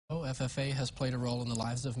FFA has played a role in the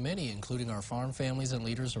lives of many, including our farm families and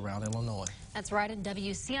leaders around Illinois. That's right, and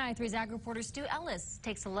WCI3's ag reporter Stu Ellis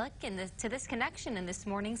takes a look to this connection in this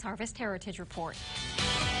morning's Harvest Heritage Report.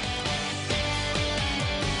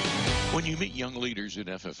 When you meet young leaders in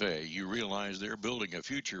FFA, you realize they're building a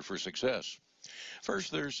future for success.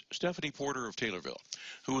 First, there's Stephanie Porter of Taylorville,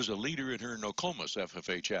 who is a leader in her Nokomis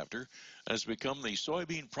FFA chapter, and has become the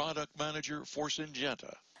soybean product manager for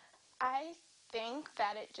Syngenta. I think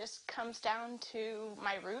that it just comes down to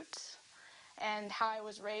my roots and how I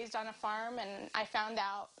was raised on a farm, and I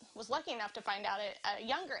was lucky enough to find out at a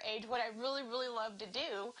younger age what I really, really loved to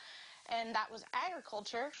do, and that was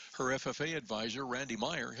agriculture. Her FFA advisor, Randy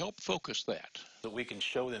Meyer, helped focus that. That we can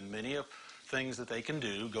show them many of things that they can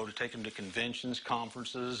do, take them to conventions,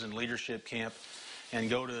 conferences, and leadership camp, and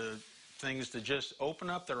go to things to just open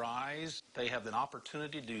up their eyes. They have an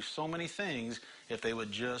opportunity to do so many things if they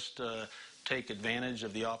would just take advantage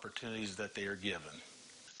of the opportunities that they are given.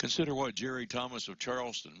 Consider what Jerry Thomas of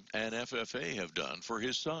Charleston and FFA have done for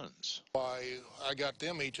his sons. I got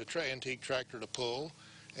them each antique tractor to pull,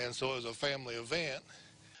 and so it was a family event.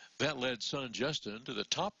 That led son Justin to the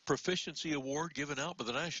top proficiency award given out by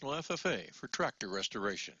the National FFA for tractor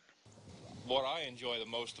restoration. What I enjoy the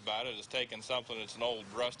most about it is taking something that's an old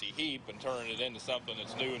rusty heap and turning it into something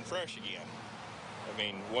that's new and fresh again. I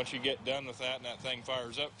mean, once you get done with that and that thing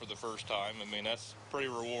fires up for the first time, I mean, that's pretty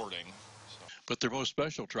rewarding. But their most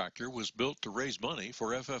special tractor was built to raise money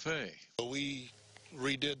for FFA. We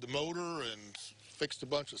redid the motor and fixed a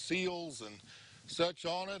bunch of seals and such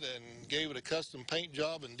on it and gave it a custom paint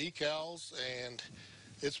job and decals, and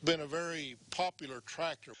it's been a very popular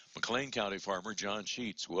tractor. McLean County farmer John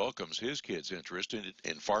Sheets welcomes his kids' interest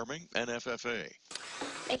in farming and FFA.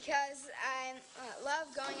 Because I love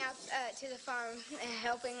going out to the farm and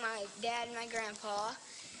helping my dad and my grandpa,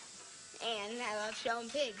 and I love showing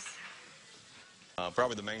pigs.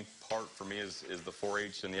 Probably the main part for me is the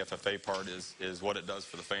 4-H, and the FFA part is what it does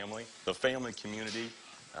for the family. The family community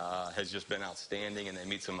has just been outstanding, and they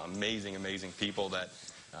meet some amazing, amazing people that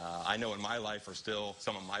I know in my life are still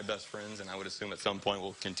some of my best friends, and I would assume at some point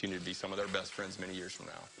will continue to be some of their best friends many years from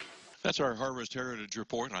now. That's our Harvest Heritage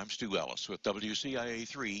Report. I'm Stu Ellis with WCIA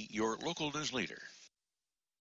 3, your local news leader.